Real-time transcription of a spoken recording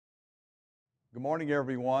Good morning,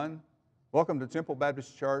 everyone. Welcome to Temple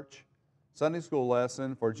Baptist Church Sunday School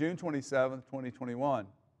lesson for June 27th, 2021.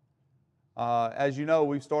 As you know,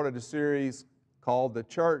 we've started a series called The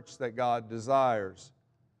Church That God Desires.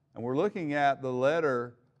 And we're looking at the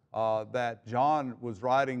letter that John was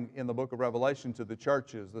writing in the book of Revelation to the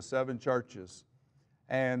churches, the 7 churches.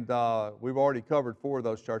 And we've already covered 4 of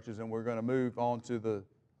those churches, and we're going to move on to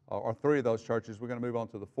or 3 of those churches, we're going to move on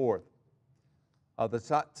to the 4th.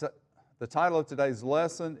 The title of today's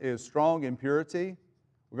lesson is Strong in Purity.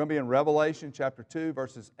 We're going to be in Revelation chapter 2,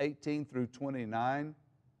 verses 18 through 29.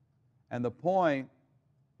 And the point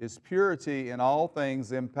is purity in all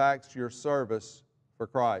things impacts your service for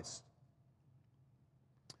Christ.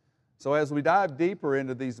 So as we dive deeper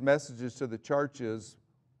into these messages to the churches,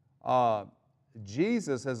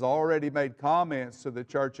 Jesus has already made comments to the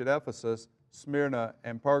church at Ephesus, Smyrna,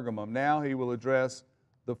 and Pergamum. Now he will address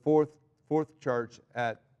the fourth church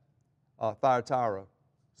at Thyatira.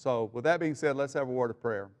 So with that being said, let's have a word of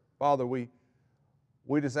prayer. Father, we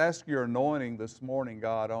just ask your anointing this morning,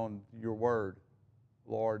 God, on your word,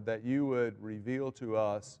 Lord, that you would reveal to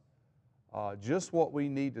us just what we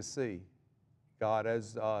need to see, God,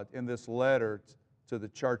 as in this letter to the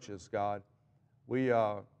churches, God.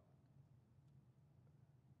 Our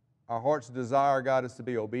heart's desire, God, is to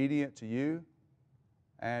be obedient to you,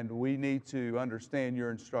 and we need to understand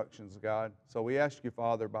your instructions, God. So we ask you,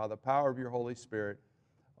 Father, by the power of your Holy Spirit,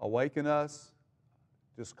 awaken us,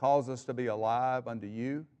 just cause us to be alive unto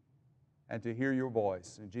you and to hear your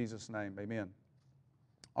voice. In Jesus' name, amen.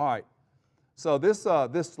 All right. So this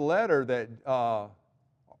letter that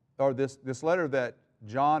this letter that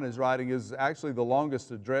John is writing is actually the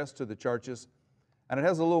longest address to the churches, and it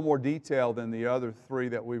has a little more detail than the other 3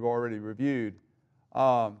 that we've already reviewed.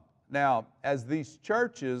 Now, as these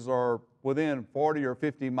churches are within 40 or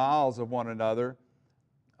 50 miles of one another,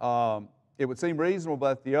 it would seem reasonable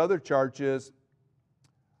that the other churches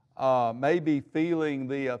may be feeling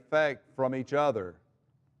the effect from each other.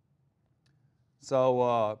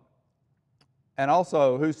 So, and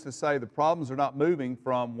also, who's to say the problems are not moving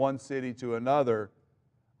from one city to another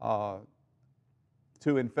to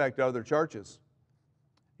infect other churches?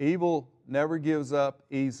 Evil never gives up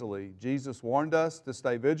easily. Jesus warned us to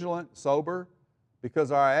stay vigilant, sober,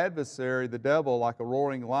 because our adversary, the devil, like a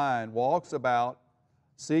roaring lion, walks about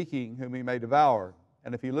seeking whom he may devour.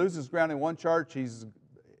 And if he loses ground in one church, he's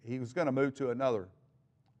going to move to another.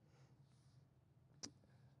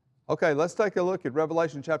 Okay, let's take a look at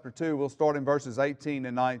Revelation chapter 2. We'll start in verses 18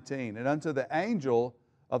 and 19. And unto the angel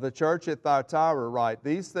of the church at Thyatira write,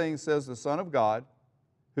 These things says the Son of God,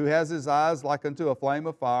 who has his eyes like unto a flame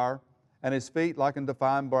of fire, and his feet like unto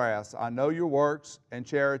fine brass. I know your works, and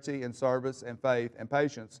charity, and service, and faith, and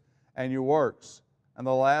patience, and your works, and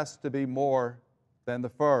the last to be more than the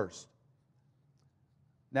first.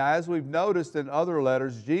 Now, as we've noticed in other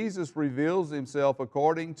letters, Jesus reveals himself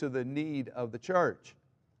according to the need of the church.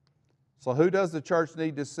 So who does the church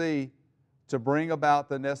need to see to bring about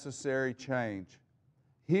the necessary change?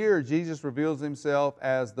 Here, Jesus reveals himself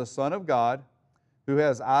as the Son of God, who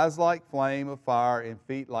has eyes like flame of fire and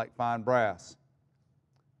feet like fine brass.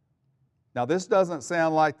 Now, this doesn't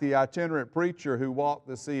sound like the itinerant preacher who walked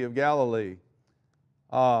the Sea of Galilee.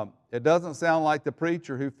 It doesn't sound like the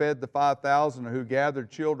preacher who fed the 5,000 or who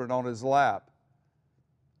gathered children on his lap.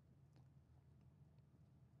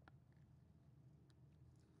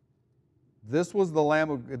 This was the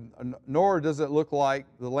Lamb of, nor does it look like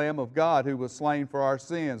the Lamb of God who was slain for our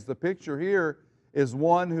sins. The picture here is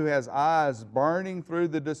one who has eyes burning through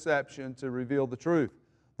the deception to reveal the truth.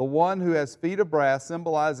 The one who has feet of brass,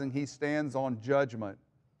 symbolizing he stands on judgment.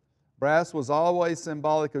 Brass was always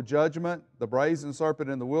symbolic of judgment. The brazen serpent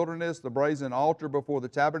in the wilderness, the brazen altar before the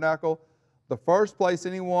tabernacle. The first place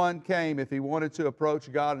anyone came if he wanted to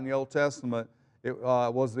approach God in the Old Testament, it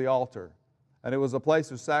was the altar. And it was a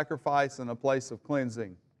place of sacrifice and a place of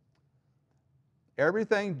cleansing.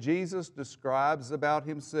 Everything Jesus describes about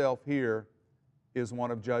himself here is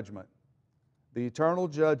one of judgment. The eternal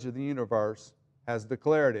judge of the universe has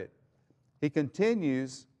declared it. He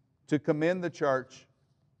continues to commend the church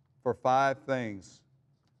for 5 things: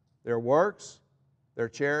 their works, their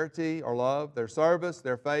charity or love, their service,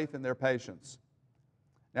 their faith, and their patience.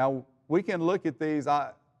 Now, we can look at these,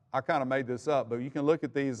 I kind of made this up, but you can look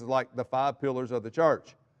at these as like the 5 pillars of the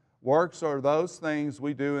church. Works are those things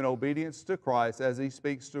we do in obedience to Christ as he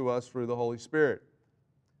speaks to us through the Holy Spirit.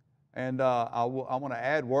 And I want to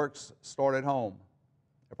add, works start at home.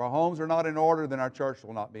 If our homes are not in order, then our church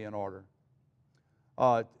will not be in order.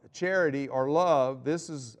 Charity or love, this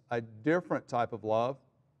is a different type of love.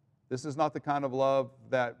 This is not the kind of love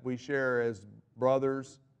that we share as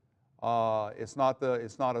brothers It's not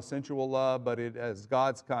a sensual love, but it is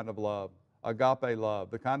God's kind of love, agape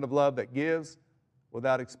love, the kind of love that gives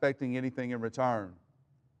without expecting anything in return.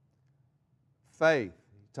 Faith.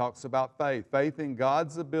 He talks about faith. Faith in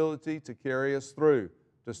God's ability to carry us through,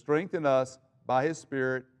 to strengthen us by His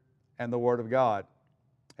Spirit and the Word of God.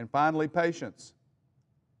 And finally, patience.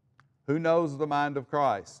 Who knows the mind of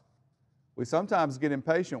Christ? We sometimes get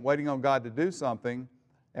impatient waiting on God to do something,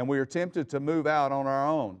 and we are tempted to move out on our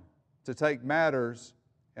own, to take matters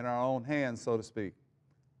in our own hands, so to speak.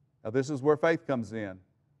 Now, this is where faith comes in.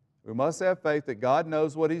 We must have faith that God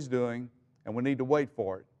knows what He's doing, and we need to wait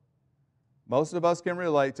for it. Most of us can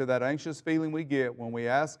relate to that anxious feeling we get when we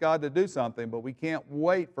ask God to do something, but we can't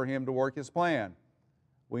wait for Him to work His plan.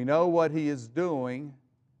 We know what He is doing.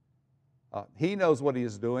 He knows what He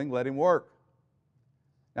is doing. Let Him work.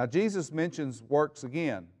 Now, Jesus mentions works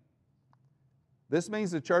again. This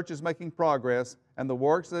means the church is making progress, and the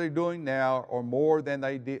works that they're doing now are more than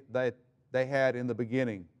they had in the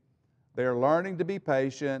beginning. They are learning to be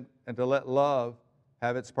patient and to let love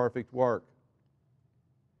have its perfect work.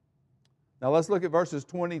 Now let's look at verses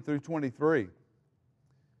 20 through 23.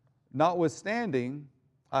 Notwithstanding,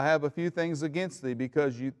 I have a few things against thee,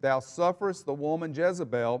 because thou sufferest the woman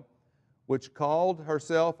Jezebel, which called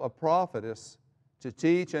herself a prophetess, to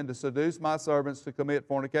teach and to seduce my servants to commit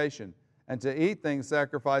fornication, and to eat things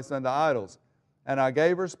sacrificed unto idols. And I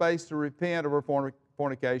gave her space to repent of her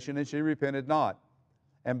fornication, and she repented not.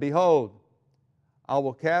 And behold, I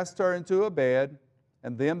will cast her into a bed,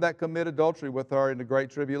 and them that commit adultery with her into great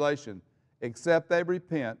tribulation, except they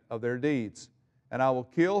repent of their deeds. And I will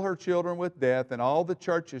kill her children with death, and all the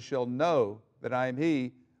churches shall know that I am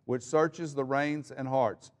He which searches the reins and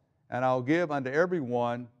hearts. And I will give unto every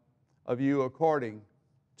one of you according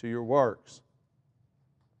to your works.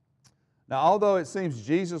 Now, although it seems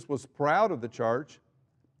Jesus was proud of the church,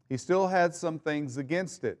 He still had some things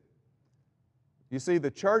against it. You see,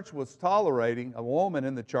 the church was tolerating a woman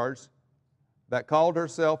in the church that called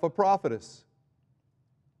herself a prophetess.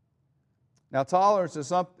 Now, tolerance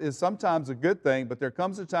is sometimes a good thing, but there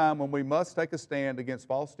comes a time when we must take a stand against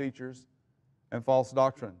false teachers and false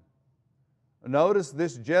doctrine. Notice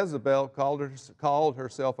this Jezebel called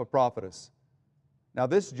herself a prophetess. Now,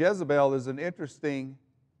 this Jezebel is an interesting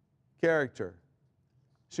character.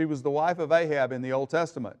 She was the wife of Ahab in the Old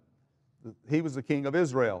Testament. He was the king of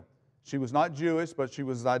Israel. She was not Jewish, but she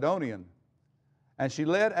was Zidonian. And she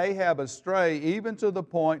led Ahab astray, even to the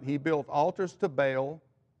point he built altars to Baal,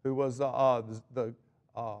 who was the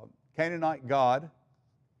Canaanite god,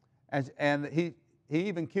 and he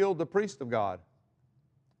even killed the priest of God.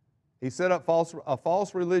 He set up a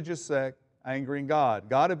false religious sect, angering God.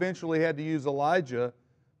 God eventually had to use Elijah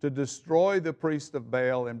to destroy the priest of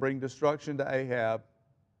Baal and bring destruction to Ahab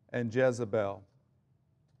and Jezebel.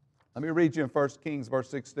 Let me read you in 1 Kings verse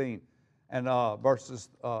 16 and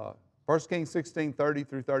 1 Kings 16, 30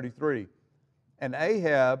 through 33. And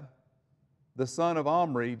Ahab, the son of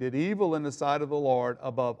Omri, did evil in the sight of the Lord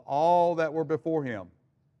above all that were before him.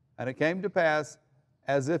 And it came to pass,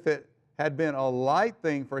 as if it had been a light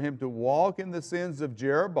thing for him to walk in the sins of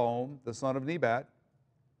Jeroboam, the son of Nebat,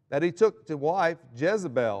 that he took to wife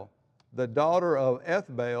Jezebel, the daughter of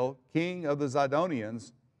Ethbaal, king of the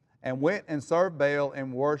Zidonians, and went and served Baal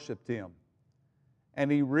and worshipped him.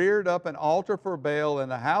 And he reared up an altar for Baal in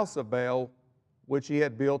the house of Baal, which he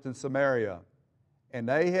had built in Samaria. And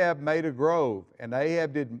Ahab made a grove, and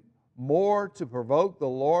Ahab did more to provoke the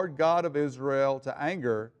Lord God of Israel to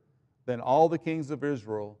anger than all the kings of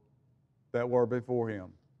Israel that were before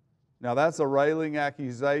him. Now that's a railing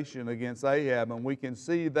accusation against Ahab, and we can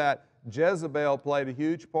see that Jezebel played a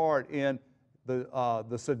huge part in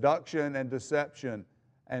the seduction and deception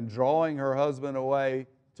and drawing her husband away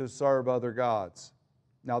to serve other gods.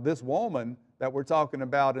 Now this woman that we're talking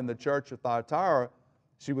about in the church of Thyatira,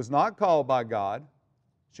 she was not called by God.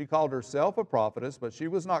 She called herself a prophetess, but she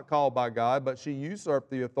was not called by God, but she usurped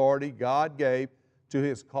the authority God gave to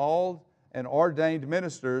His called and ordained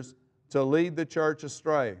ministers to lead the church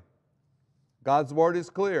astray. God's word is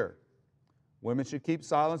clear. Women should keep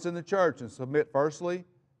silence in the church and submit firstly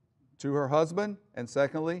to her husband and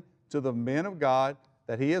secondly to the men of God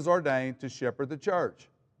that He has ordained to shepherd the church.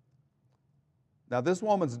 Now this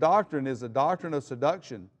woman's doctrine is a doctrine of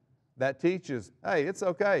seduction that teaches, hey, it's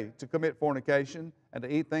okay to commit fornication and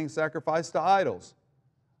to eat things sacrificed to idols.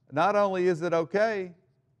 Not only is it okay,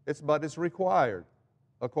 but it's required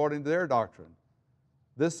according to their doctrine.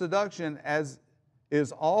 This seduction, as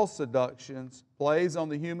is all seductions, plays on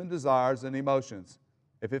the human desires and emotions.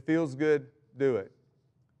 If it feels good, do it.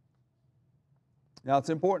 Now it's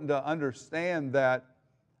important to understand that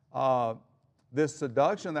this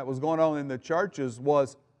seduction that was going on in the churches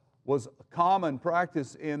was common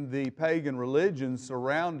practice in the pagan religions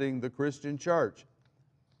surrounding the Christian church.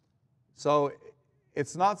 So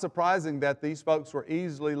it's not surprising that these folks were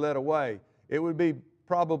easily led away. It would be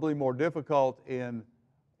probably more difficult in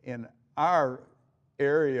our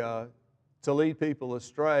area to lead people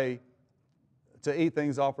astray, to eat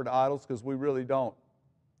things offered to idols, because we really don't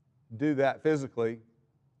do that physically.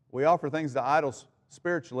 We offer things to idols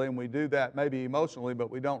spiritually, and we do that maybe emotionally, but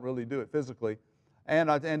we don't really do it physically. And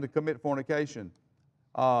to commit fornication.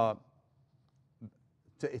 To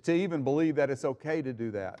even believe that it's okay to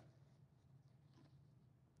do that.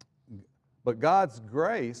 But God's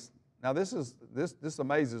grace, now this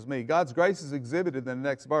amazes me. God's grace is exhibited in the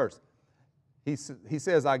next verse. He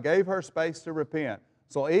says, I gave her space to repent.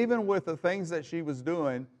 So even with the things that she was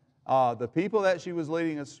doing, the people that she was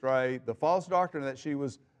leading astray, the false doctrine that she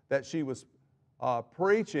was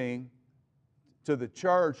preaching to the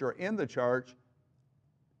church or in the church,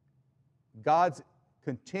 God's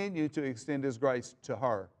continued to extend His grace to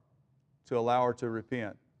her to allow her to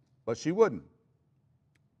repent. But she wouldn't.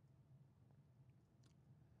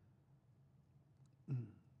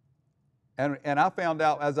 And I found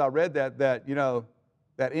out as I read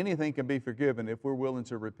that anything can be forgiven if we're willing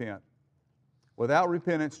to repent. Without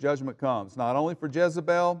repentance, judgment comes, not only for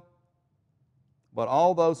Jezebel, but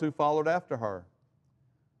all those who followed after her.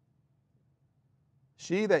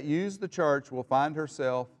 She that used the church will find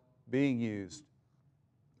herself being used.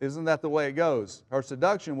 Isn't that the way it goes? Her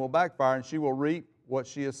seduction will backfire and she will reap what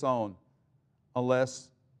she has sown unless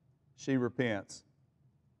she repents,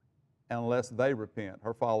 unless they repent,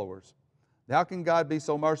 her followers. How can God be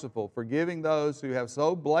so merciful, forgiving those who have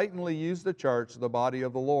so blatantly used the church, the body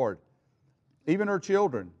of the Lord? Even her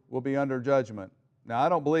children will be under judgment. Now, I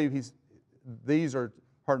don't believe these are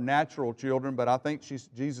her natural children, but I think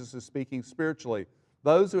Jesus is speaking spiritually.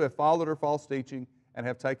 Those who have followed her false teaching and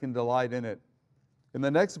have taken delight in it. In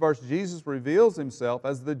the next verse, Jesus reveals Himself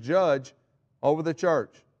as the judge over the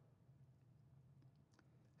church.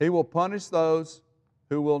 He will punish those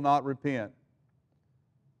who will not repent.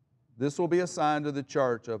 This will be a sign to the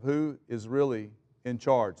church of who is really in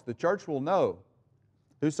charge. The church will know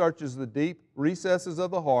who searches the deep recesses of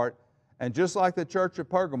the heart, and just like the church of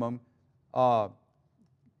Pergamum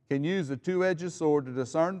can use a two-edged sword to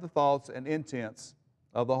discern the thoughts and intents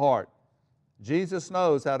of the heart. Jesus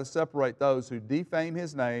knows how to separate those who defame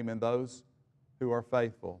His name and those who are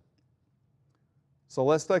faithful. So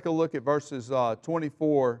let's take a look at verses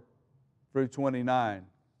 24 through 29.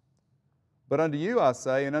 But unto you I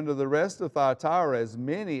say, and unto the rest of Thyatira, as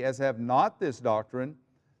many as have not this doctrine,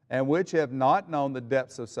 and which have not known the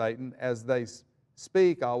depths of Satan, as they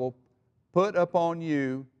speak, I will put upon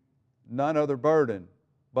you none other burden,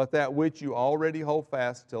 but that which you already hold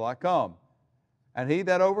fast till I come. And he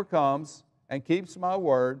that overcomes and keeps my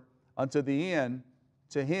word unto the end,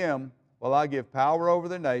 to him will I give power over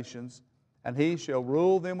the nations, and he shall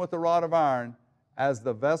rule them with a rod of iron, as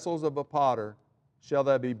the vessels of a potter shall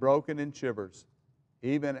they be broken in shivers,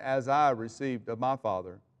 even as I received of my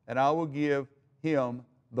Father. And I will give him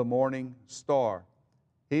the morning star.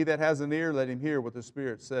 He that has an ear, let him hear what the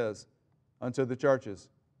Spirit says unto the churches.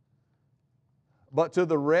 But to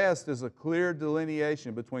the rest is a clear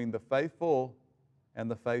delineation between the faithful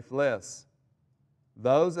and the faithless.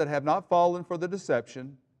 Those that have not fallen for the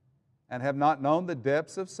deception and have not known the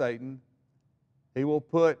depths of Satan, He will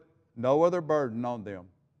put no other burden on them.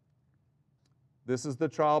 This is the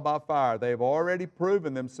trial by fire. They have already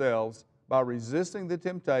proven themselves by resisting the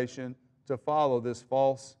temptation to follow this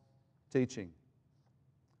false teaching.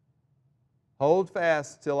 Hold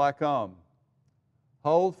fast till I come.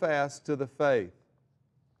 Hold fast to the faith.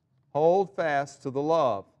 Hold fast to the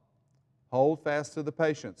love. Hold fast to the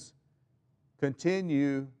patience.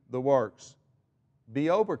 Continue the works. Be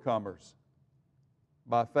overcomers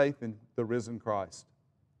by faith in the risen Christ.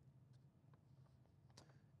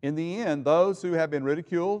 In the end, those who have been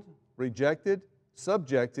ridiculed, rejected,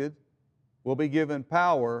 subjected, will be given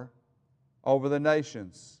power over the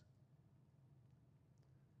nations.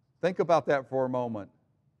 Think about that for a moment.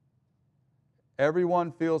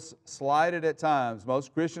 Everyone feels slighted at times.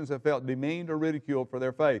 Most Christians have felt demeaned or ridiculed for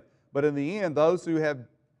their faith. But in the end, those who have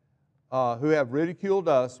ridiculed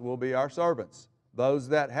us will be our servants. Those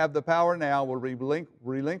that have the power now will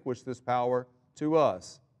relinquish this power to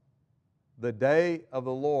us. The day of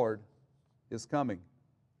the Lord is coming.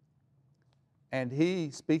 And He,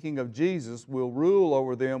 speaking of Jesus, will rule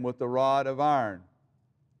over them with the rod of iron.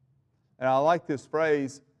 And I like this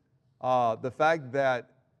phrase, the fact that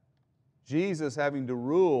Jesus having to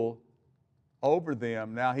rule over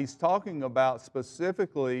them. Now, He's talking about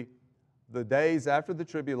specifically the days after the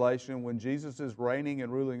tribulation when Jesus is reigning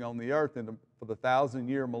and ruling on the earth for the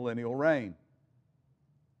 1,000-year millennial reign.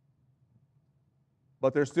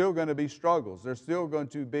 But there's still going to be struggles. There's still going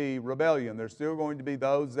to be rebellion. There's still going to be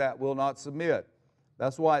those that will not submit.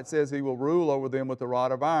 That's why it says He will rule over them with a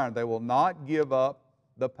rod of iron. They will not give up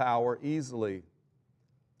the power easily.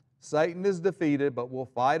 Satan is defeated, but will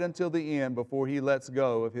fight until the end before he lets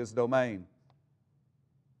go of his domain.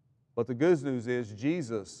 But the good news is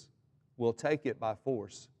Jesus will take it by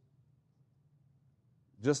force.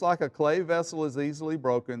 Just like a clay vessel is easily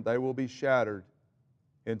broken, they will be shattered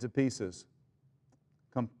into pieces.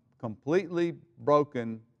 Completely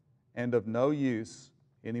broken and of no use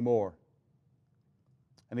anymore.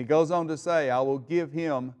 And he goes on to say, I will give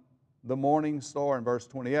him the morning star in verse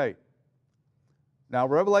 28. Now,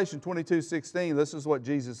 Revelation 22:16, this is what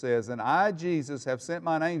Jesus says, and I, Jesus, have sent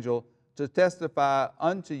mine angel to testify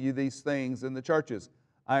unto you these things in the churches.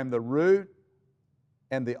 I am the root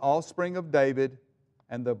and the offspring of David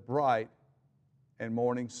and the bright and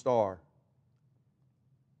morning star.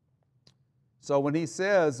 So when he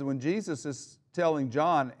says, when Jesus is telling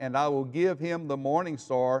John, and I will give him the morning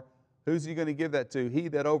star, who's he going to give that to? He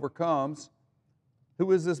that overcomes.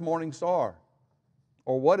 Who is this morning star?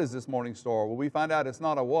 Or what is this morning star? Well, we find out it's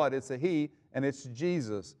not a what, it's a he, and it's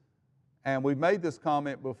Jesus. And we've made this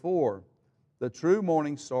comment before. The true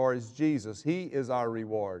morning star is Jesus. He is our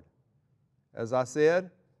reward. As I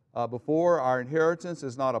said before, our inheritance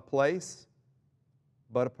is not a place,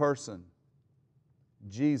 but a person.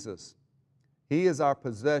 Jesus. He is our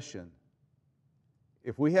possession.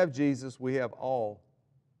 If we have Jesus, we have all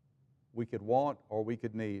we could want or we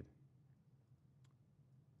could need.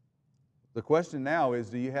 The question now is,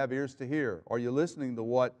 do you have ears to hear? Are you listening to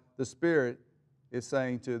what the Spirit is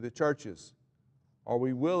saying to the churches? Are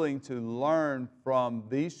we willing to learn from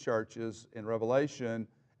these churches in Revelation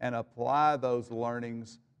and apply those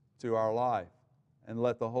learnings to our life? And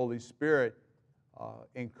let the Holy Spirit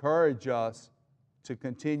encourage us to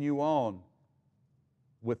continue on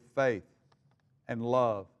with faith and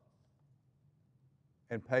love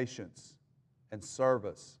and patience and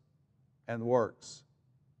service and works.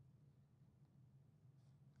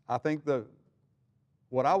 I think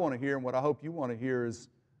what I want to hear and what I hope you want to hear is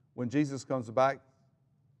when Jesus comes back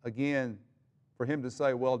again, for Him to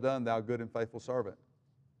say, well done, thou good and faithful servant.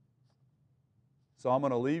 So I'm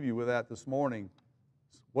going to leave you with that this morning.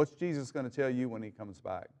 What's Jesus going to tell you when He comes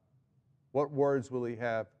back? What words will He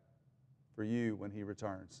have for you when He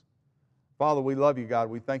returns? Father, we love you, God.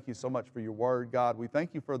 We thank you so much for your word, God. We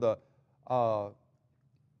thank you for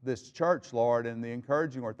this church, Lord, and the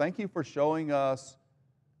encouraging word. Thank you for showing us.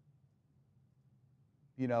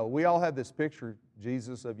 You know, we all have this picture,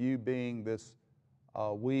 Jesus, of you being this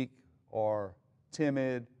weak or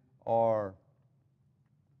timid or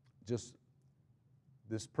just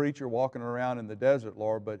this preacher walking around in the desert,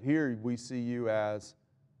 Lord. But here we see you as,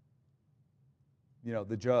 you know,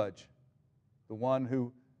 the judge, the one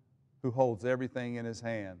who holds everything in His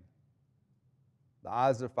hand, the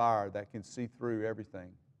eyes of fire that can see through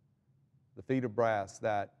everything, the feet of brass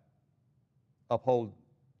that uphold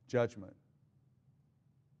judgment.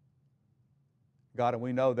 God, and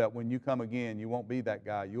we know that when you come again, you won't be that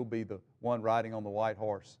guy. You'll be the one riding on the white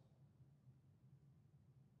horse.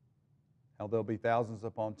 And there'll be thousands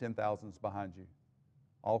upon 10,000s behind you,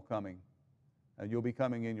 all coming. And you'll be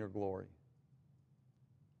coming in your glory.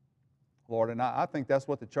 Lord, and I think that's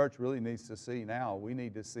what the church really needs to see now. We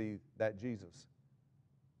need to see that Jesus.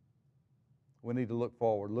 We need to look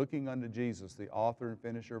forward, looking unto Jesus, the author and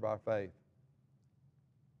finisher of our faith,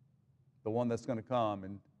 the one that's going to come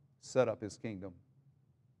and set up His kingdom.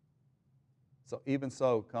 So even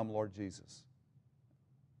so, come Lord Jesus.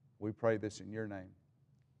 We pray this in your name.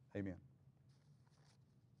 Amen.